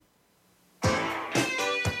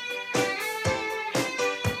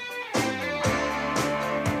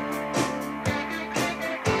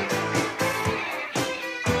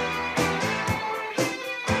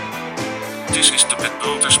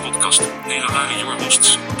podcast. Here are your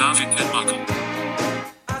hosts, David and Michael.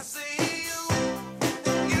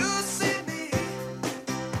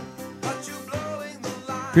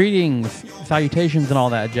 Greetings, salutations, and all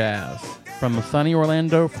that jazz. From sunny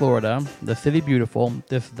Orlando, Florida, the city beautiful,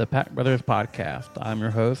 this is the Pack Brothers Podcast. I'm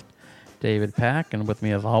your host, David Pack, and with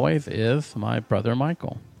me as always is my brother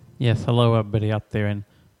Michael. Yes, hello everybody out there in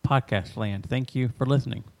podcast land. Thank you for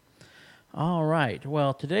listening. All right,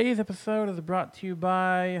 well, today's episode is brought to you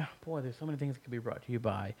by, there's so many things that could be brought to you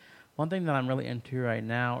by. One thing that I'm really into right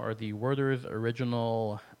now are the Werther's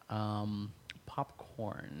Original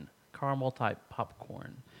popcorn. Caramel type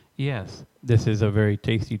popcorn. Yes, this is a very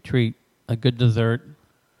tasty treat, a good dessert,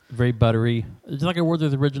 very buttery. It's like a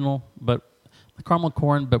Werther's Original, but the caramel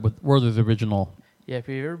corn, but with Werther's Original. Yeah, if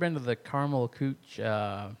you've ever been to the Caramel Cooch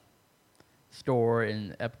store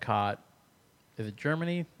in Epcot, is it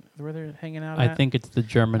Germany where they're hanging out at? I think it's the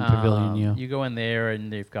German pavilion, yeah. You go in there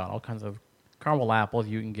and they've got all kinds of caramel apples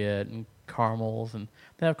you can get and caramels, and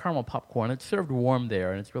they have caramel popcorn. It's served warm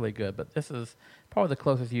there, and it's really good, but this is probably the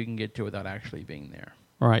closest you can get to without actually being there.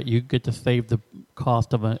 Right, you get to save the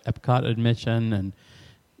cost of an Epcot admission and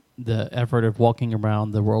the effort of walking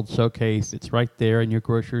around the World Showcase. It's right there in your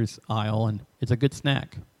grocer's aisle, and it's a good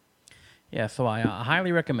snack. Yeah, so I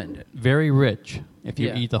highly recommend it. Very rich. If you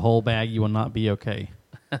Yeah. eat the whole bag, you will not be okay.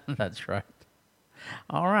 That's right.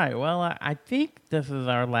 All right, well, I think this is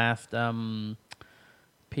our last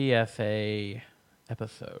PSA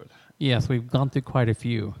episode. Yes, we've gone through quite a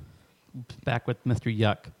few. Back with Mr.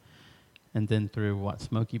 Yuck, and then through,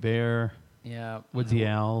 Smokey Bear, Yeah. Woodsy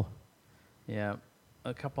Owl. Yeah.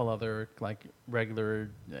 A couple other, like, regular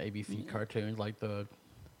ABC cartoons, like the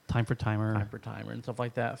Time for Timer. Hyper Timer and stuff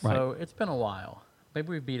like that. Right. So it's been a while. Maybe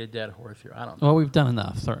we beat a dead horse here. I don't know. Well, we've done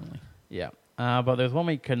enough, certainly. Yeah. But there's one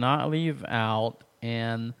we could not leave out,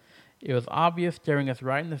 and it was obvious staring us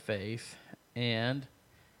right in the face, and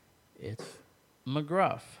it's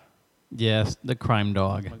McGruff. Yes, the crime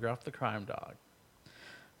dog. McGruff the crime dog.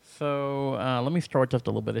 So let me start just a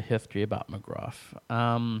little bit of history about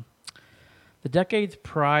McGruff. The decades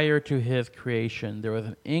prior to his creation, there was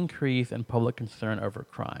an increase in public concern over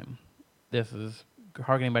crime. This is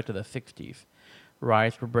harkening back to the 60s.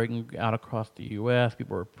 Riots were breaking out across the U.S.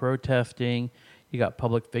 People were protesting. You got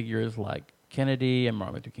public figures like Kennedy and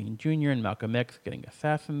Martin Luther King Jr. and Malcolm X getting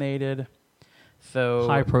assassinated. So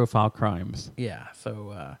High-profile crimes. yeah,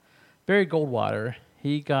 so Barry Goldwater,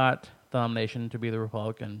 he got the nomination to be the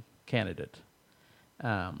Republican candidate.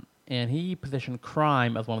 And he positioned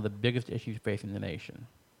crime as one of the biggest issues facing the nation.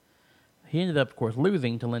 He ended up, of course,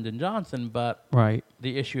 losing to Lyndon Johnson, but Right.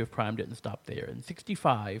 the issue of crime didn't stop there. In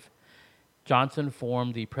 1965, Johnson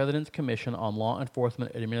formed the President's Commission on Law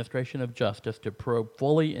Enforcement and Administration of Justice to probe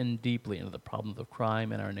fully and deeply into the problems of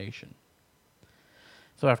crime in our nation.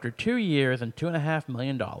 So after 2 years and $2.5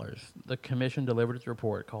 million, the commission delivered its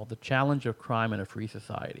report called The Challenge of Crime in a Free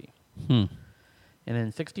Society. And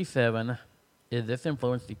in 1967, this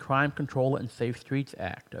influenced the Crime Control and Safe Streets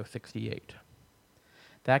Act of 1968.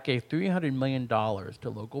 That gave $300 million to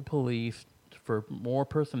local police for more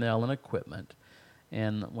personnel and equipment.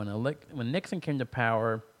 And when Nixon came to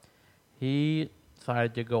power, he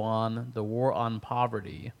decided to go on the war on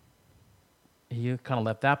poverty. He kind of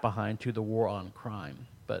left that behind to the war on crime.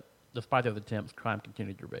 But despite those attempts, crime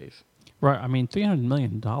continued to rise. Right, I mean, $300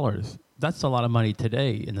 million, that's a lot of money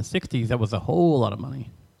today. In the 60s, that was a whole lot of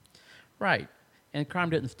money. Right. And crime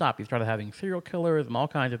didn't stop. You started having serial killers and all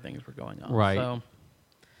kinds of things were going on. Right. So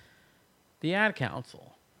the Ad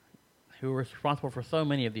Council, who were responsible for so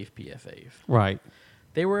many of these PSAs, Right.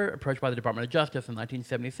 they were approached by the Department of Justice in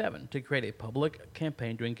 1977 to create a public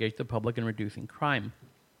campaign to engage the public in reducing crime.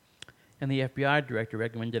 And the FBI director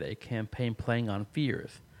recommended a campaign playing on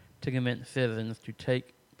fears to convince citizens to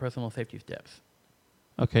take personal safety steps.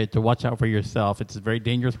 Okay, to watch out for yourself. It's a very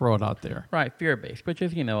dangerous world out there. Right, fear-based, which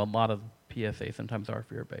is, a lot of PSAs sometimes are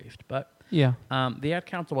fear-based. But Yeah. the Ad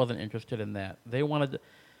Council wasn't interested in that. They wanted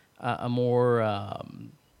a more...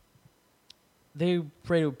 they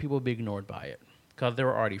afraid people would be ignored by it because they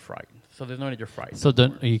were already frightened. So there's no need to frighten So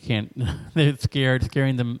them more. you can't, they're scared.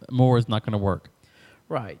 Scaring them more is not going to work.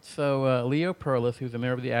 Right. So Leo Perlis, who's a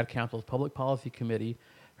member of the Ad Council's Public Policy Committee,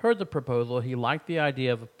 heard the proposal. He liked the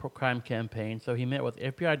idea of a pro-crime campaign, so he met with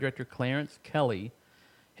FBI Director Clarence Kelly,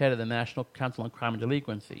 head of the National Council on Crime and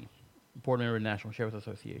Delinquency, board member of the National Sheriff's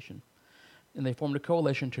Association. And they formed a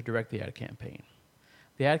coalition to direct the ad campaign.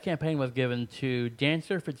 The ad campaign was given to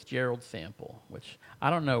Dancer Fitzgerald Sample, which I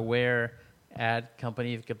don't know where ad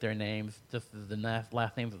companies get their names, just as the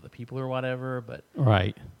last names of the people or whatever, but,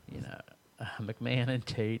 Right. McMahon and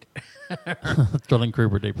Tate. Sterling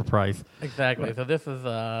Kruger, David Price. Exactly. So this is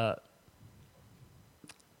the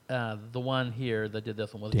one here that did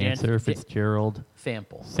this one was Dancer, Fitzgerald.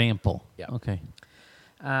 Sample. Yeah. Okay.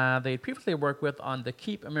 They had previously worked with on the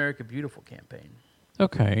Keep America Beautiful campaign.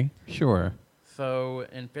 Okay, sure. So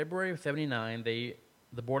in February of '79, the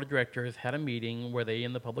board of directors had a meeting where they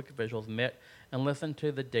and the public officials met and listened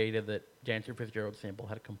to the data that Dancer Fitzgerald Sample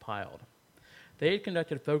had compiled. They had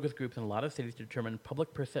conducted focus groups in a lot of cities to determine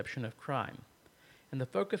public perception of crime. And the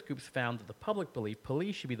focus groups found that the public believed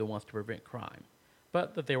police should be the ones to prevent crime,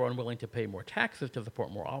 but that they were unwilling to pay more taxes to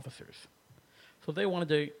support more officers. So they wanted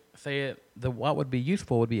to say that what would be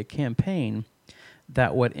useful would be a campaign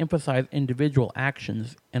that would emphasize individual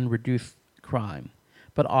actions and reduce crime,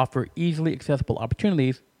 but offer easily accessible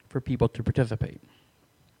opportunities for people to participate.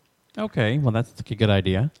 Okay, well, that's a good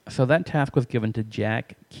idea. So that task was given to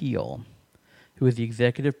Jack Keel, who is the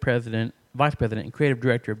executive president, vice president, and creative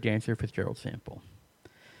director of Dancer Fitzgerald Sample.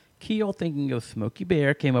 Keel, thinking of Smokey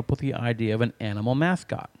Bear, came up with the idea of an animal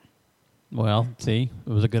mascot. Well, see, it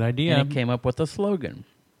was a good idea. And he came up with a slogan.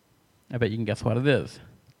 I bet you can guess what it is.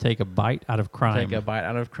 Take a bite out of crime. Take a bite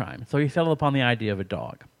out of crime. So he settled upon the idea of a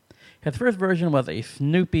dog. His first version was a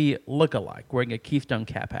Snoopy look-alike, wearing a Keystone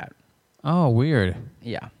cap hat. Oh, weird.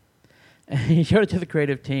 Yeah. And he showed it to the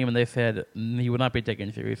creative team, and they said he would not be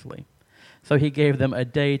taken seriously. So he gave them a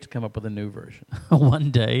day to come up with a new version. One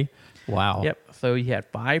day? Wow. Yep. So he had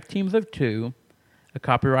 5 teams of 2, a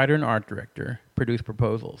copywriter and art director, produce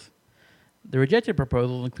proposals. The rejected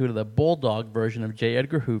proposals included a bulldog version of J.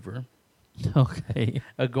 Edgar Hoover, Okay.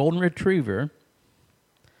 a golden retriever,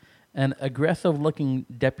 an aggressive-looking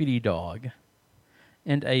deputy dog,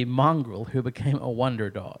 and a mongrel who became a wonder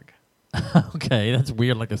dog. Okay, that's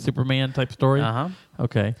weird, like a Superman type story. Uh-huh.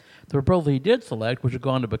 Okay. The proposal he did select, which would go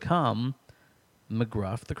on to become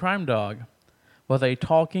McGruff the Crime Dog, was a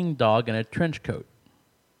talking dog in a trench coat.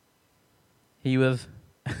 He was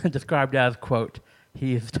described as, quote,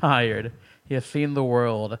 "He is tired. He has seen the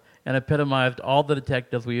world and epitomized all the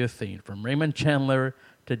detectives we have seen, from Raymond Chandler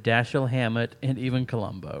to Dashiell Hammett and even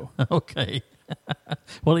Columbo." Okay.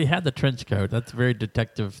 Well, he had the trench coat. That's a very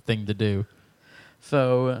detective thing to do.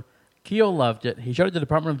 So Keel loved it. He showed it to the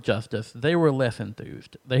Department of Justice. They were less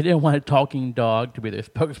enthused. They didn't want a talking dog to be their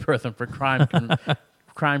spokesperson for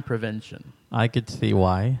crime prevention. I could see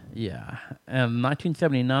why. Yeah. In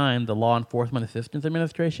 1979, the Law Enforcement Assistance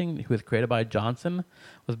Administration, who was created by Johnson,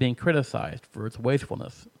 was being criticized for its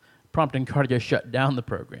wastefulness, prompting Carter to shut down the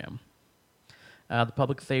program. The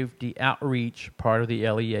public safety outreach part of the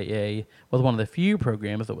LEAA was one of the few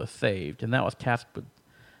programs that was saved, and that was tasked with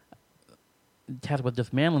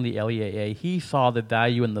dismantling the LEAA. He saw the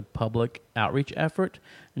value in the public outreach effort,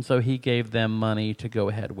 and so he gave them money to go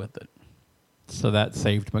ahead with it. So that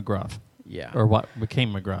saved McGruff. Yeah. Or what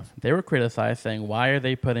became McGruff. They were criticized, saying, why are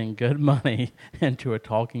they putting good money into a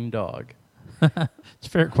talking dog? It's a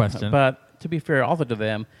fair question. But to be fair also to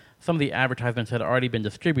them, some of the advertisements had already been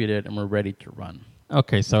distributed and were ready to run.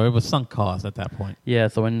 Okay, so it was sunk cost at that point. Yeah,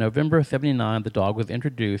 so in November of '79, the dog was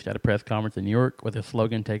introduced at a press conference in New York with the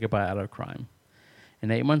slogan, "Take a bite out of crime."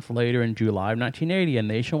 And 8 months later, in July of 1980, a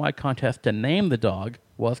nationwide contest to name the dog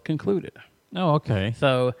was concluded. Oh, okay.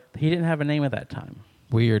 So he didn't have a name at that time.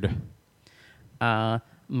 Weird.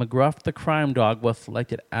 McGruff the Crime Dog was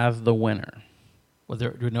selected as the winner. Was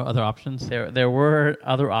there no other options? There were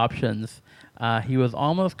other options. He was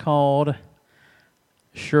almost called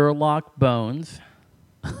Sherlock Bones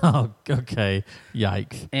Oh, okay.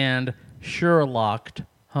 Yikes. and Sherlocked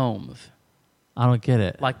Holmes. I don't get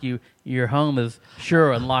it. Like your home is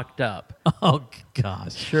sure and locked up. Oh,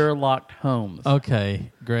 gosh. Sherlocked Holmes.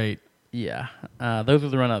 Okay, great. Yeah, those are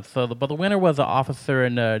the run-ups. But the winner was an officer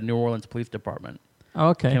in the New Orleans Police Department.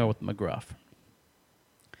 Okay. Came up with McGruff.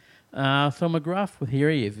 So McGruff, here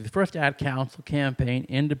he is. His first ad council campaign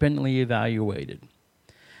independently evaluated,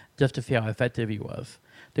 just to see how effective he was.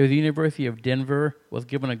 The University of Denver was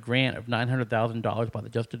given a grant of $900,000 by the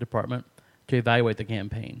Justice Department to evaluate the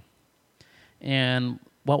campaign. And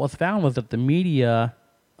what was found was that the media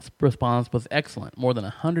response was excellent. More than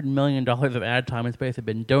 $100 million of ad time and space had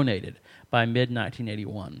been donated by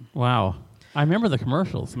mid-1981. Wow. I remember the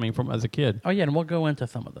commercials, from as a kid. Oh, yeah, and we'll go into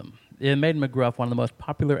some of them. It made McGruff one of the most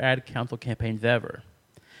popular ad council campaigns ever.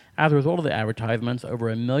 As a result of the advertisements, over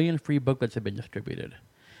 1 million free booklets had been distributed,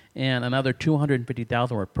 and another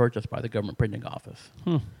 250,000 were purchased by the government printing office.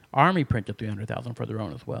 Army printed 300,000 for their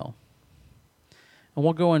own as well. And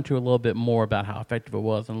we'll go into a little bit more about how effective it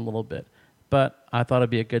was in a little bit. But I thought it'd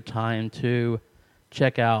be a good time to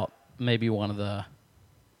check out maybe one of the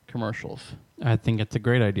commercials. I think it's a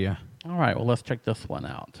great idea. All right, well, let's check this one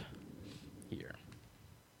out.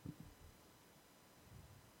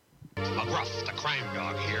 McGruff, the crime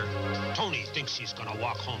dog here. Tony thinks he's gonna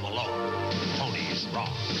walk home alone. Tony is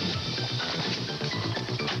wrong.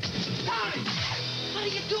 Tony! What are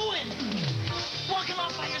you doing? Walking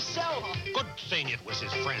off by yourself. Good thing it was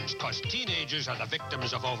his friends, cause teenagers are the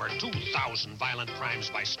victims of over 2,000 violent crimes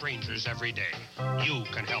by strangers every day. You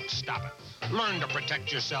can help stop it. Learn to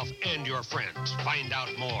protect yourself and your friends. Find out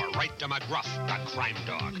more. Write to McGruff, the crime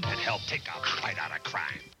dog, and help take a bite out of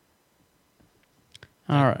crime.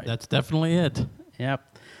 All right. That's definitely it.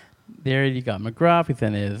 Yep. There you got McGruff. He's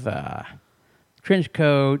in his trench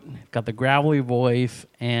coat, got the gravelly voice,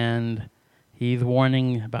 and he's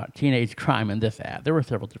warning about teenage crime in this ad. There were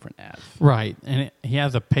several different ads. Right. And he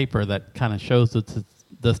has a paper that kind of shows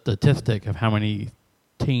the statistic of how many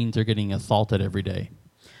teens are getting assaulted every day.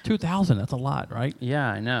 2,000, that's a lot, right? Yeah,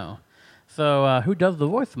 I know. So who does the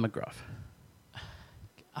voice of McGruff?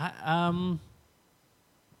 I'm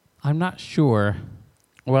not sure.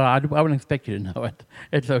 Well, I wouldn't expect you to know it.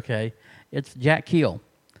 It's okay. It's Jack Keel,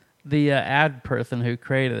 the ad person who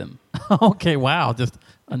created him. Okay, wow. Just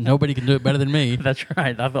nobody can do it better than me. That's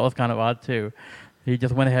right. I thought it was kind of odd, too. He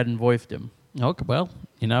just went ahead and voiced him. Okay, well,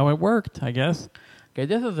 it worked, I guess. Okay,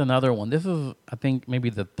 this is another one. This is, I think,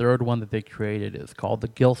 maybe the third one that they created. It's called the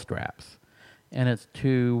Gill Straps. And it's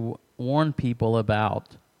to warn people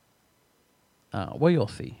about, well, you'll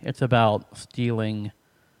see. It's about stealing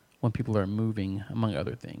when people are moving, among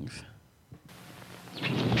other things.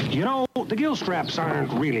 You know, the gill straps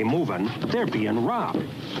aren't really moving. They're being robbed.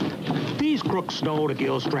 These crooks know the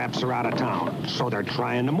gill straps are out of town, so they're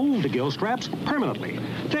trying to move the gill straps permanently.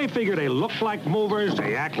 They figure they look like movers,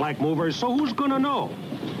 they act like movers, so who's gonna know?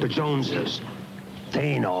 The Joneses.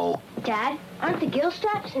 They know. Dad, aren't the gill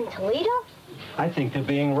straps in Toledo? I think they're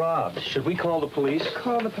being robbed. Should we call the police?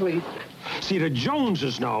 Call the police. See, the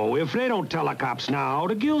Joneses know. If they don't tell the cops now,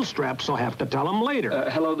 the gill straps will have to tell them later.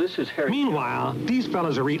 Hello, this is Harry. Meanwhile, these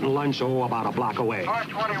fellas are eating lunch, about a block away.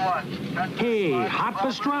 21. Hey, hot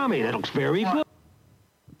pastrami. That looks very good.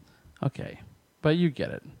 Okay, but you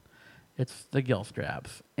get it. It's the gill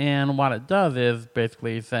straps. And what it does is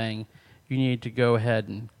basically saying you need to go ahead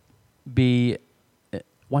and be,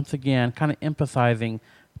 once again, kind of emphasizing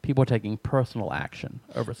people taking personal action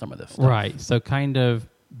over some of this stuff. Right. So kind of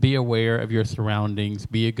be aware of your surroundings,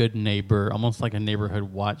 be a good neighbor, almost like a neighborhood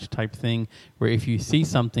watch type thing, where if you see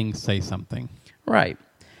something, say something. Right.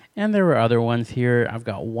 And there were other ones here. I've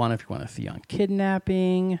got one if you want to see on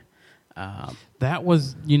kidnapping. That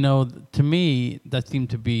was, to me, that seemed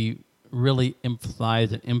to be really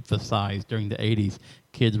emphasized during the 80s.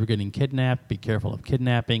 Kids were getting kidnapped, be careful of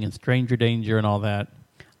kidnapping and stranger danger and all that.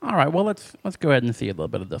 All right, well, let's go ahead and see a little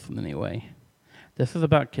bit of this one anyway. This is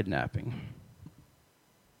about kidnapping.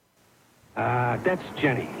 That's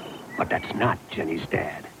Jenny. But that's not Jenny's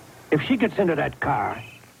dad. If she gets into that car,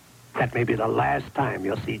 that may be the last time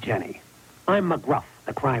you'll see Jenny. I'm McGruff,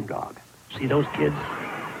 the crime dog. See those kids?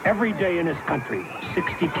 Every day in this country,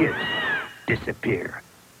 60 kids disappear.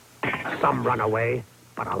 Some run away,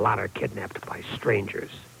 but a lot are kidnapped by strangers,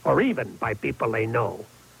 or even by people they know.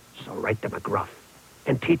 So write to McGruff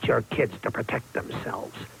and teach your kids to protect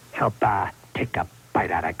themselves. Help take a bite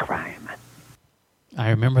out of crime. I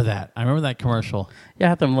remember that. I remember that commercial. Yeah, I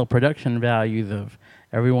have some little production values of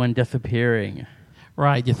everyone disappearing.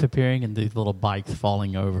 Right, disappearing and these little bikes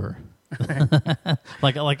falling over.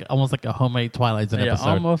 like almost like a homemade Twilight Zone episode.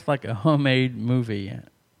 Yeah, almost like a homemade movie.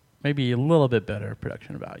 Maybe a little bit better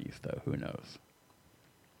production values, though. Who knows?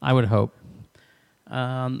 I would hope.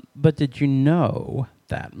 But did you know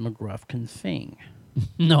that McGruff can sing?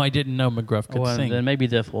 No, I didn't know McGruff could Well, sing. then maybe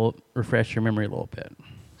this will refresh your memory a little bit.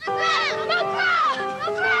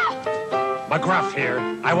 McGruff here.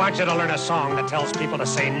 I want you to learn a song that tells people to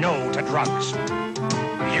say no to drugs.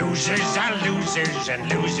 Users are losers and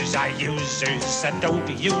losers are users. So don't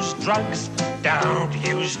use drugs. Don't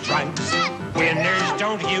use drugs. Winners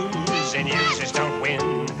don't use and users don't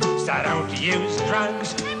win. So don't use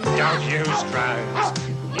drugs. Don't use drugs.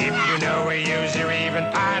 If you know a user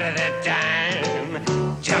even part of the time,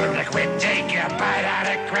 tell them to quit, take a bite out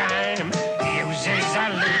of crime. Users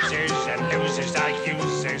are losers and losers are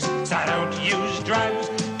users. So don't use drugs.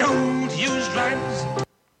 Don't use drugs.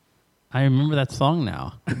 I remember that song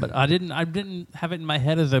now, but I didn't have it in my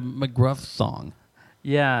head as a McGruff song.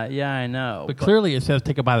 Yeah, I know. But clearly it says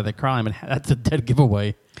take a bite of the crime, and that's a dead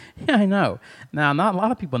giveaway. Yeah, I know. Now, not a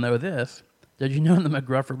lot of people know this. Did you know that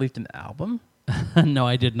McGruff released an album? No,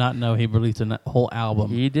 I did not know he released a whole album.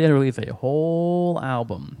 He did release a whole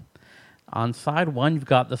album. On side one, you've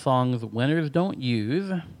got the songs Winners Don't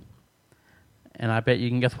Use. And I bet you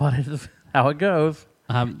can guess what it is, how it goes.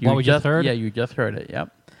 What we just heard? Yeah, you just heard it,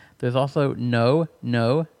 yep. There's also no,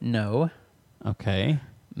 no, no, Okay.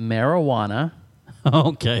 marijuana,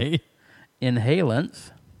 Okay.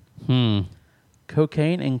 inhalants,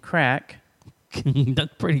 cocaine and crack,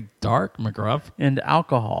 That's pretty dark, McGruff. and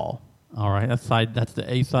alcohol. All right, that's the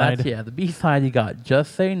A side. The B side you got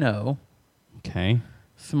Just Say No, Okay.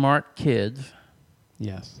 Smart Kids,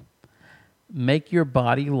 Yes. Make Your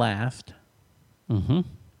Body Last, Mm-hmm.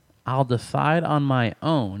 I'll Decide on My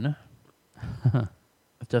Own.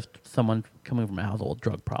 Just someone coming from a household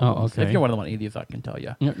drug problems. okay. If you're one of the one of these, I can tell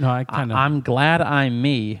you. No, I kind of. I'm Glad I'm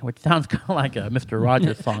Me, which sounds kind of like a Mr.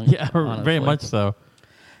 Rogers song. Yeah, very honestly. much so.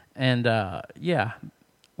 And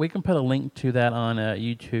we can put a link to that on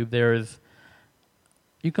YouTube.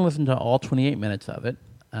 You can listen to all 28 minutes of it.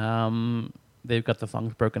 They've got the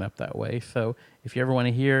songs broken up that way. So if you ever want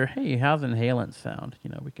to hear, hey, how's Inhalant sound?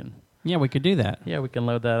 We can. Yeah, we could do that. Yeah, we can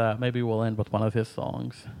load that up. Maybe we'll end with one of his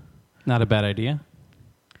songs. Not a bad idea.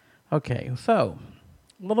 Okay, so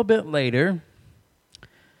a little bit later,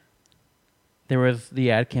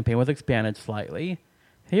 the ad campaign was expanded slightly.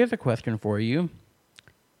 Here's a question for you.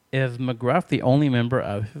 Is McGruff the only member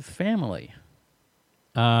of his family?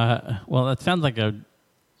 Well, that sounds like a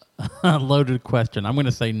loaded question. I'm going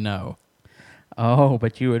to say no. Oh,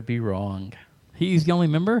 but you would be wrong. He's the only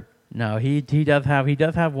member? No, he does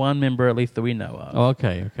have one member at least that we know of. Oh,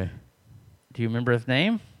 okay. Do you remember his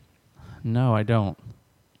name? No, I don't.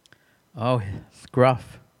 Oh,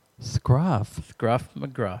 Scruff. Scruff? Scruff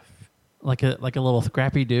McGruff. Like a little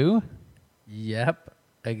Scrappy Doo? Yep,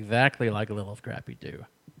 exactly like a little Scrappy Doo.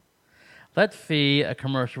 Let's see a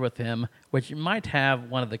commercial with him, which might have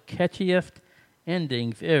one of the catchiest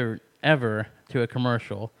endings ever to a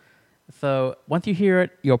commercial. So once you hear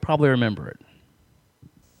it, you'll probably remember it.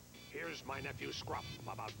 Here's my nephew Scruff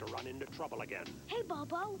about to run into trouble again. Hey,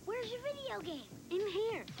 Bobo, where's your video game? In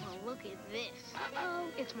here. Oh, look at this. Uh-oh.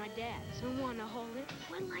 It's my dad's. I want to hold it.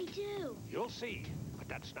 What'll I do? You'll see, but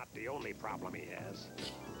that's not the only problem he has.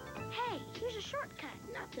 Hey, here's a shortcut.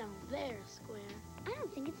 Not down there, Square. I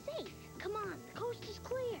don't think it's safe. Come on, the coast is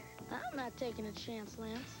clear. I'm not taking a chance,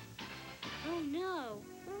 Lance. Oh, no.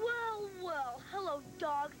 Well, hello,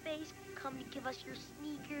 Dogface. Come to give us your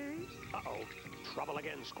sneakers? Uh-oh, trouble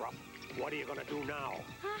again, Scruff. What are you gonna do now?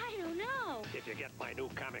 I don't know. If you get my new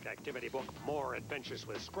comic activity book, More Adventures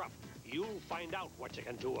with Scruff, you'll find out what you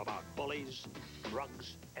can do about bullies,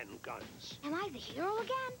 drugs, and guns. Am I the hero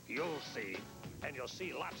again? You'll see, and you'll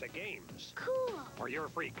see lots of games. Cool. For your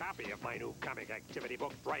free copy of my new comic activity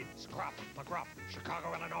book, write Scruff McGruff,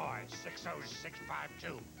 Chicago, Illinois,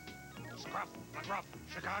 60652. Scruff McGruff,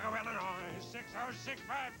 Chicago, Illinois,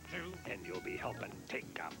 60652. And you'll be helping take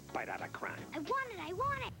a bite out of crime. I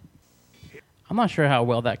want it. I'm not sure how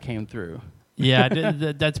well that came through. Yeah,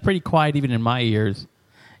 that's pretty quiet even in my ears.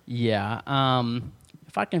 Yeah.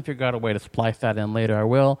 If I can figure out a way to splice that in later, I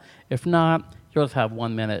will. If not, you'll just have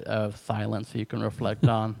 1 minute of silence so you can reflect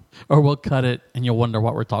on. Or we'll cut it and you'll wonder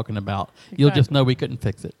what we're talking about. You'll just Exactly. know we couldn't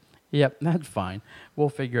fix it. Yep, that's fine. We'll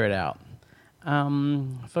figure it out.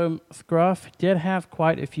 So Scruff did have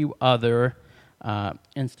quite a few other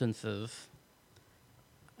instances.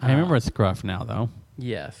 I remember Scruff now, though.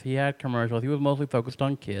 Yes, he had commercials. He was mostly focused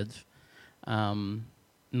on kids,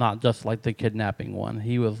 not just like the kidnapping one.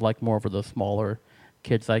 He was like more for the smaller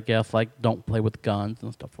kids, I guess, like don't play with guns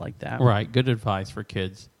and stuff like that. Right, good advice for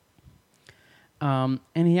kids. And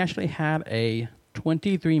he actually had a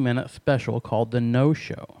 23-minute special called The No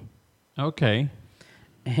Show. Okay.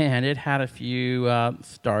 And it had a few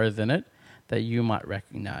stars in it that you might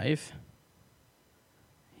recognize.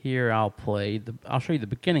 Here I'll show you the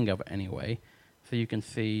beginning of it anyway, so you can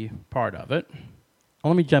see part of it.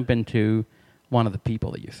 Let me jump into one of the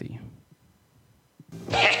people that you see.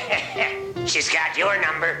 She's got your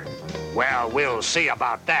number. Well, we'll see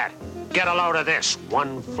about that. Get a load of this.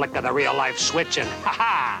 One flick of the real-life switch and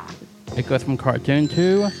ha-ha! It goes from cartoon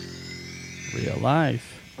to real life.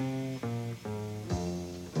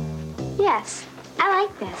 Yes, I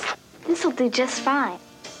like this. This'll do just fine.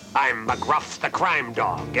 I'm McGruff the Crime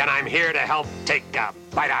Dog, and I'm here to help take a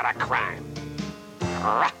bite out of crime.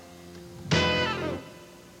 Rah.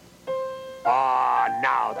 Oh,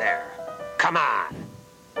 now there. Come on.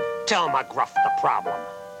 Tell McGruff the problem.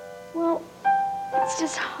 Well, it's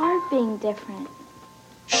just hard being different.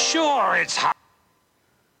 Sure, it's hot.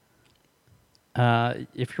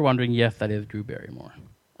 If you're wondering, yes, that is Drew Barrymore.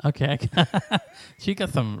 Okay. She got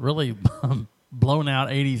some really blown out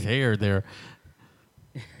 80s hair there.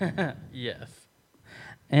 Yes.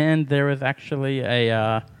 And there is actually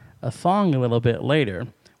a song a little bit later,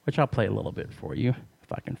 which I'll play a little bit for you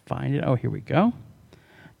if I can find it. Oh, here we go.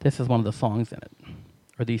 This is one of the songs in it.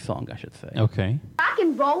 or the song, I should say. Okay. Rock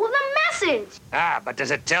and roll with a message. But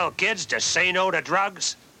does it tell kids to say no to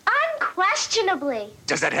drugs? Unquestionably.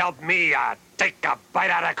 Does it help me, take a bite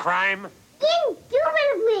out of crime?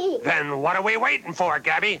 Indubitably. Then what are we waiting for,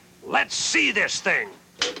 Gabby? Let's see this thing.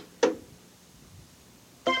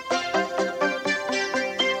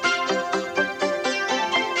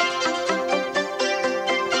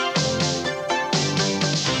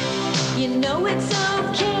 You know it's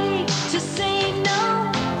okay to say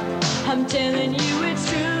no. I'm telling you it's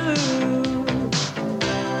true.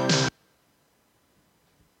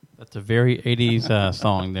 That's a very 80s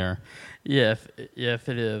song there. Yes, it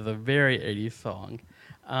is a very 80s song.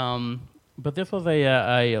 But this was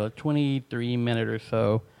a 23-minute or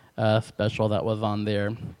so special that was on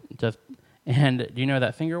there. And do you know who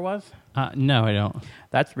that singer was? No, I don't.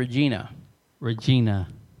 That's Regina. Regina.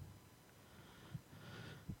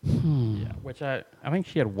 Yeah, which I think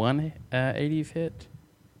she had one 80s hit.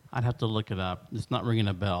 I'd have to look it up. It's not ringing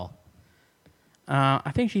a bell.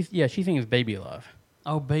 I think she sings Baby Love.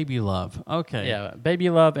 Oh, Baby Love. Okay. Yeah, Baby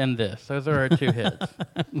Love and this. Those are her two hits.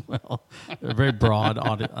 Well, a very broad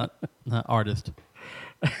artist.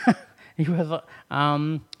 He was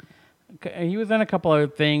in a couple other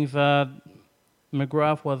things.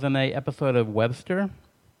 McGruff was in a episode of Webster.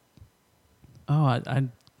 Oh,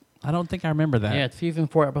 I don't think I remember that. Yeah, it's season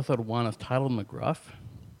 4, episode 1. It's titled McGruff.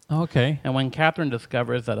 Okay. And when Catherine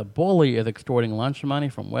discovers that a bully is extorting lunch money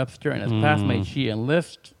from Webster and his classmates, she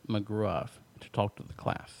enlists McGruff to talk to the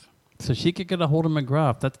class. So she could get a hold of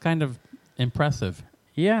McGruff. That's kind of impressive.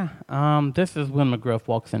 Yeah, this is when McGruff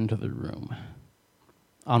walks into the room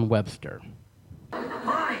on Webster.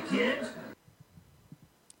 Hi, kids.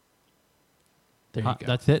 There you go.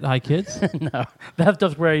 That's it? Hi, kids? No, that's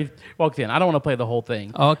just where he walks in. I don't want to play the whole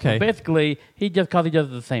thing. Okay. Basically, because he does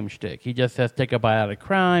the same shtick. He just says, take a bite out of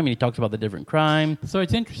crime, and he talks about the different crime. So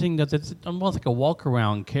it's interesting that it's almost like a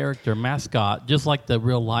walk-around character mascot, just like the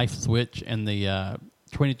real-life Switch in the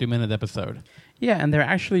 22-minute episode. Yeah, and they're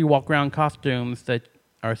actually walk-around costumes that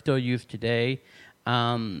are still used today.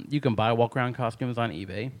 You can buy walk-around costumes on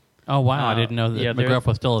eBay. Oh, wow. I didn't know that McGruff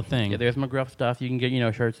was still a thing. Yeah, there's McGruff stuff. You can get,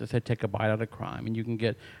 shirts that say take a bite out of crime. And you can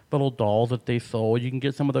get little dolls that they sold. You can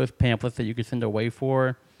get some of those pamphlets that you could send away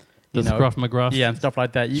for. The Scruff McGruff? Yeah, and stuff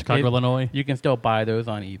like that. Chicago, Illinois? You can still buy those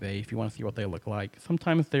on eBay if you want to see what they look like.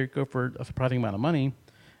 Sometimes they go for a surprising amount of money.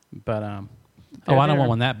 But I don't want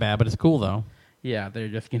one that bad, but it's cool, though. Yeah, they're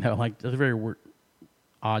just, it's very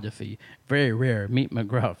odd to see. Very rare. Meet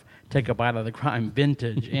McGruff. Take a bite out of the crime.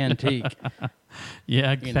 Vintage. Antique.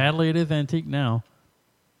 Yeah, sadly it is antique now.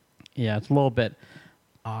 Yeah, it's a little bit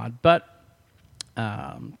odd. But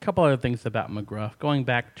a couple other things about McGruff. Going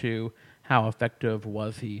back to how effective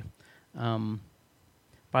was he.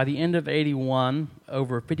 By the end of 1981,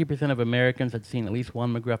 over 50% of Americans had seen at least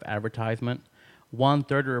one McGruff advertisement.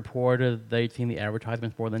 1/3 reported they'd seen the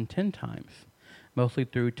advertisements more than 10 times, mostly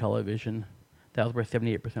through television. That was where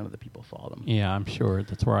 78% of the people saw them. Yeah, I'm sure.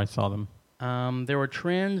 That's where I saw them. There were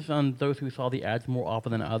trends on those who saw the ads more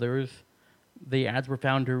often than others. The ads were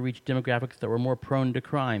found to reach demographics that were more prone to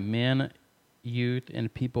crime, men, youth,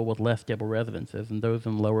 and people with less stable residences, and those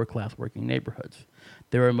in lower-class working neighborhoods.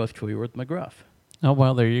 They were most familiar with McGruff. Oh,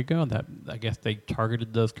 well, there you go. I guess they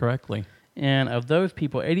targeted those correctly. And of those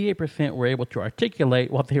people, 88% were able to articulate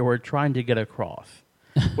what they were trying to get across,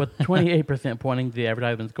 with 28% pointing to the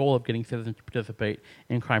advertisement's goal of getting citizens to participate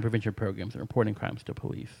in crime prevention programs and reporting crimes to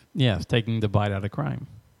police. Yes, taking the bite out of crime.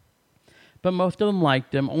 But most of them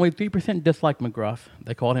liked him. Only 3% disliked McGruff.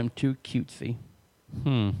 They called him too cutesy.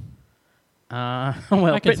 Well,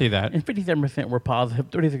 I can see that. And 57% were positive,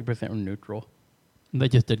 36% were neutral. They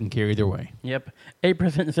just didn't care either way. Yep.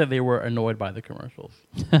 8% said they were annoyed by the commercials.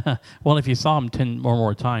 Well, if you saw them 10 or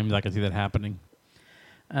more times, I could see that happening.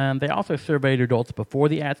 They also surveyed adults before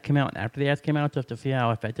the ads came out and after the ads came out just to see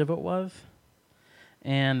how effective it was.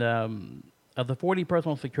 And of the 40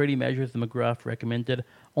 personal security measures the McGruff recommended,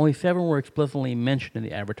 only 7 were explicitly mentioned in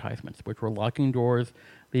the advertisements, which were locking doors,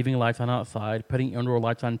 leaving lights on outside, putting indoor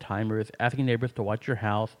lights on timers, asking neighbors to watch your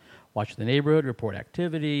house, watch the neighborhood, report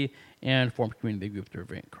activity, and form community groups to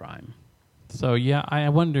prevent crime. So, yeah, I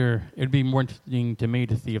wonder, it'd be more interesting to me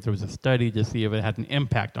to see if there was a study to see if it had an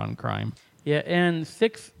impact on crime. Yeah, and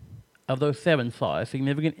 6 of those 7 saw a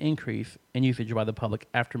significant increase in usage by the public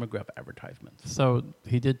after McGruff advertisements. So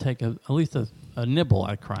he did take at least a nibble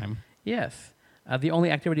at crime. Yes. The only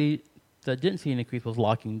activity that didn't see an increase was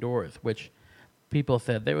locking doors, which people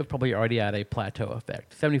said they was probably already at a plateau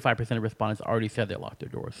effect. 75% of respondents already said they locked their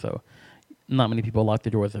doors, so not many people locked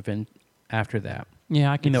their doors after that.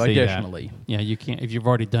 Yeah, I can see additionally. that. Yeah, you can't. If you've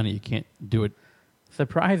already done it, you can't do it.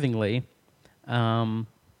 Surprisingly,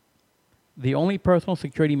 The only personal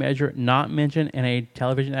security measure not mentioned in a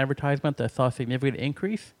television advertisement that saw a significant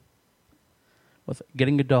increase was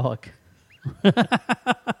getting a dog.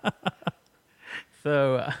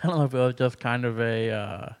 So I don't know if it was just kind of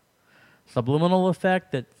a subliminal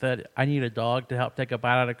effect that said, I need a dog to help take a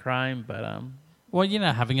bite out of crime, but... Well,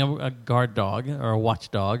 having a guard dog or a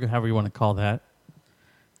watchdog, however you want to call that.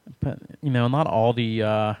 But, not all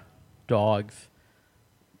the dogs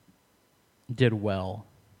did well.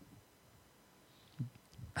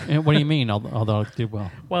 And what do you mean, all dogs did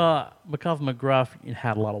well? Well, because McGruff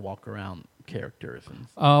had a lot of walk-around characters. And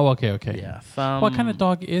Oh, okay. yeah, What kind of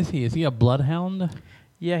dog is he? Is he a bloodhound?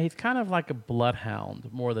 Yeah, he's kind of like a bloodhound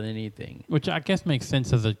more than anything. Which I guess makes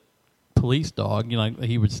sense as a police dog.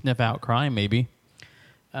 He would sniff out crime, maybe.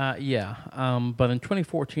 Yeah, but in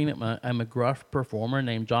 2014, a McGruff performer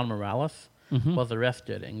named John Morales was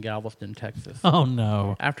arrested in Galveston, Texas. Oh,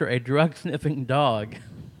 no. After a drug-sniffing dog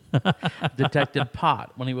detected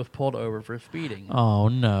pot when he was pulled over for speeding. Oh,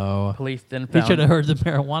 no. Police then He found... should have heard the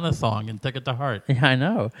marijuana song and took it to heart. Yeah, I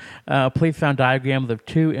know. Police found diagrams of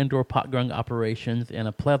 2 indoor pot-growing operations and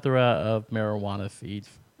a plethora of marijuana seeds.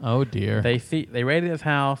 Oh, dear. They raided his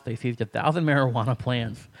house. They seized 1,000 marijuana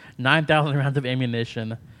plants, 9,000 rounds of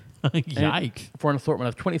ammunition. Yikes. For an assortment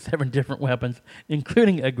of 27 different weapons,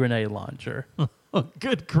 including a grenade launcher.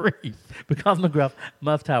 Good grief. Because McGruff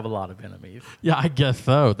must have a lot of enemies. Yeah, I guess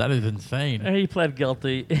so. That is insane. And he pled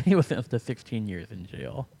guilty. He was sentenced to 16 years in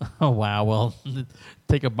jail. Oh, wow. Well,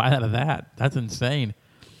 take a bite out of that. That's insane.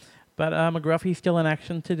 But McGruff, he's still in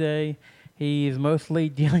action today. He's mostly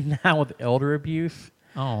dealing now with elder abuse,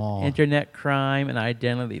 internet crime, and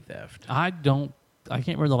identity theft. I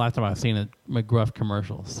can't remember the last time I've seen a McGruff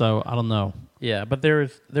commercial, so I don't know. Yeah, but there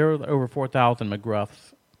were over 4,000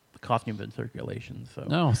 McGruffs costumes in circulation.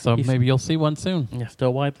 So maybe you'll see one soon. Yeah,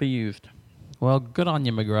 still widely used. Well, good on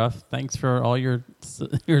you, McGruff. Thanks for all your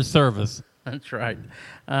service. That's right.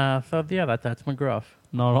 That's McGruff.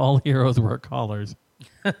 Not all heroes wear collars.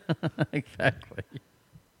 Exactly.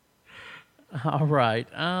 All right.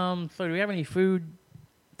 So do we have any food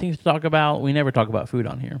things to talk about? We never talk about food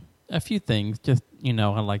on here. A few things. Just, I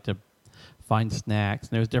like to find snacks.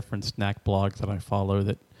 There's different snack blogs that I follow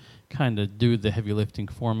that kind of do the heavy lifting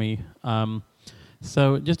for me.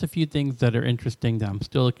 So just a few things that are interesting that I'm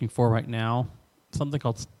still looking for right now. Something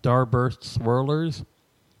called Starburst Swirlers,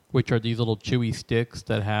 which are these little chewy sticks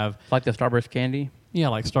that have... Like the Starburst candy? Yeah,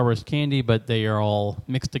 like Starburst candy, but they are all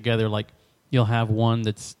mixed together. Like you'll have one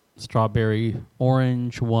that's strawberry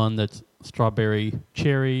orange, one that's strawberry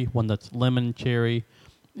cherry, one that's lemon cherry,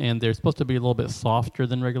 and they're supposed to be a little bit softer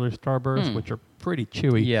than regular Starburst, which are pretty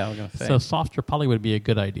chewy. Yeah, I was going to say. So softer probably would be a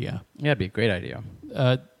good idea. Yeah, it'd be a great idea.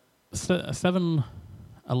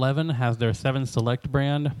 7-Eleven has their 7 Select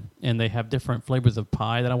brand, and they have different flavors of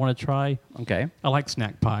pie that I want to try. Okay. I like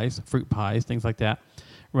snack pies, fruit pies, things like that.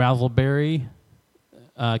 Razzleberry,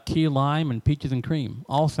 key lime, and peaches and cream.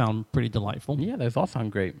 All sound pretty delightful. Yeah, those all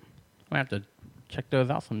sound great. I have to check those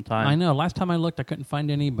out sometime. I know. Last time I looked, I couldn't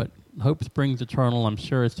find any, but hope springs eternal. I'm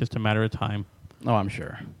sure it's just a matter of time. Oh, I'm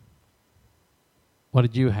sure. What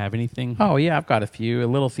did you have? Anything? Oh, yeah, I've got a few.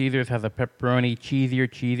 Little Caesars has a pepperoni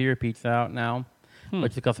cheesier pizza out now,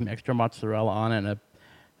 which has got some extra mozzarella on it and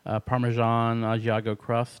a Parmesan Asiago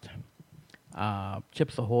crust.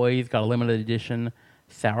 Chips Ahoy's got a limited edition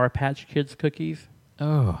Sour Patch Kids cookies.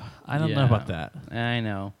 Oh, I don't know about that. I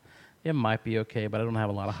know. It might be okay, but I don't have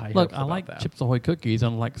a lot of high hopes Look, about I like that. Chips Ahoy cookies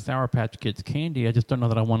and I like Sour Patch Kids candy. I just don't know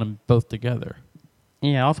that I want them both together.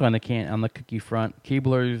 Yeah, also on the cookie front,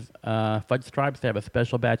 Keebler's Fudge Stripes, they have a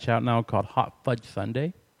special batch out now called Hot Fudge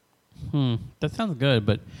Sundae. That sounds good,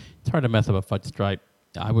 but it's hard to mess up a fudge stripe.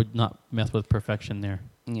 I would not mess with perfection there.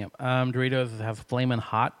 Yep. Doritos has Flamin'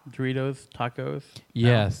 Hot Doritos tacos.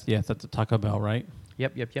 Yes, that's a Taco Bell, right?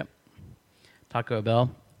 Yep. Taco Bell.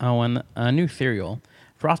 Oh, and a new cereal.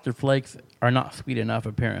 Frosted Flakes are not sweet enough,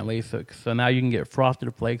 apparently, so now you can get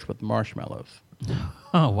Frosted Flakes with marshmallows.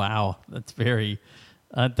 Oh, wow. That's very...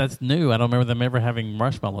 that's new. I don't remember them ever having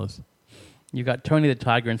marshmallows. You got Tony the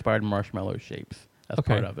Tiger-inspired marshmallow shapes as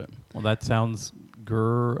part of it. Well, that sounds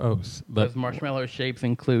gross. But those marshmallow shapes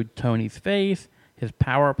include Tony's face, his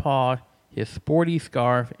power paw, his sporty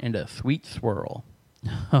scarf, and a sweet swirl.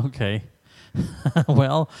 Okay.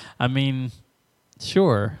 Well, I mean...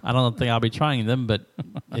 Sure. I don't think I'll be trying them, but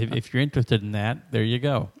if you're interested in that, there you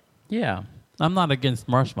go. Yeah. I'm not against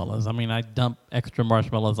marshmallows. I mean, I dump extra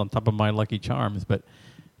marshmallows on top of my Lucky Charms, but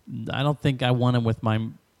I don't think I want them with my...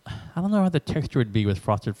 I don't know how the texture would be with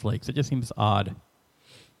Frosted Flakes. It just seems odd.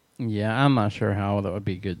 Yeah, I'm not sure how that would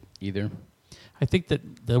be good either. I think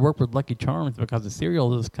that the work with Lucky Charms because the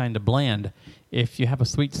cereal is kind of bland. If you have a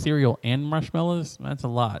sweet cereal and marshmallows, that's a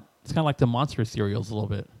lot. It's kind of like the Monster cereals a little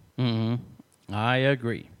bit. Mm-hmm. I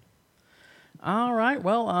agree. All right.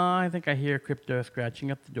 Well, I think I hear Crypto scratching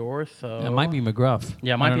at the door. So It might be McGruff.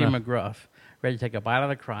 Yeah, it might be McGruff. Ready to take a bite of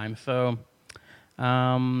the crime. So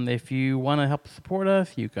if you want to help support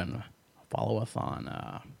us, you can follow us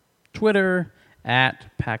on Twitter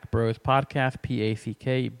at Pack Bros Podcast,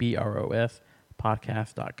 PACKBROS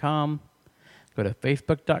podcast.com. Go to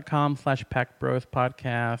facebook.com/Pack Bros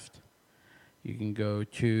Podcast. You can go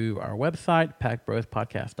to our website,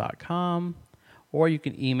 packbrospodcast.com, or you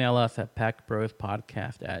can email us at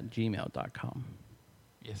packbrospodcast@gmail.com.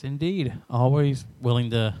 Yes, indeed. Always willing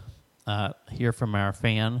to hear from our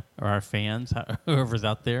fan or our fans, whoever's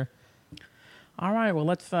out there. All right, well,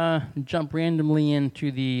 let's jump randomly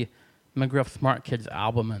into the McGruff Smart Kids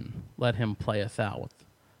album and let him play us out with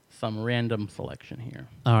some random selection here.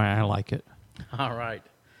 All right, I like it. All right.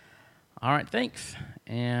 All right, thanks.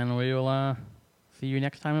 And we will see you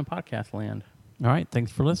next time in podcast land. All right,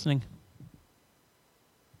 thanks for listening.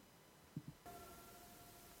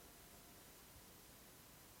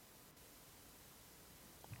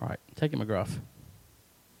 All right, take it, McGruff.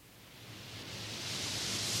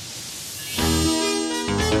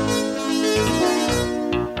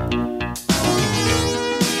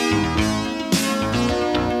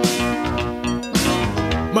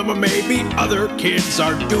 Mama, maybe other kids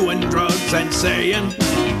are doing drugs and saying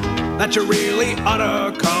that you really ought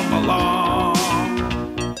to come along.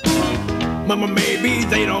 Mama, maybe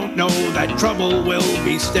they don't know that trouble will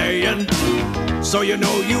be staying, so you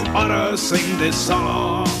know you ought to sing this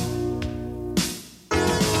song.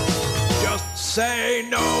 Just say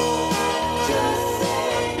no.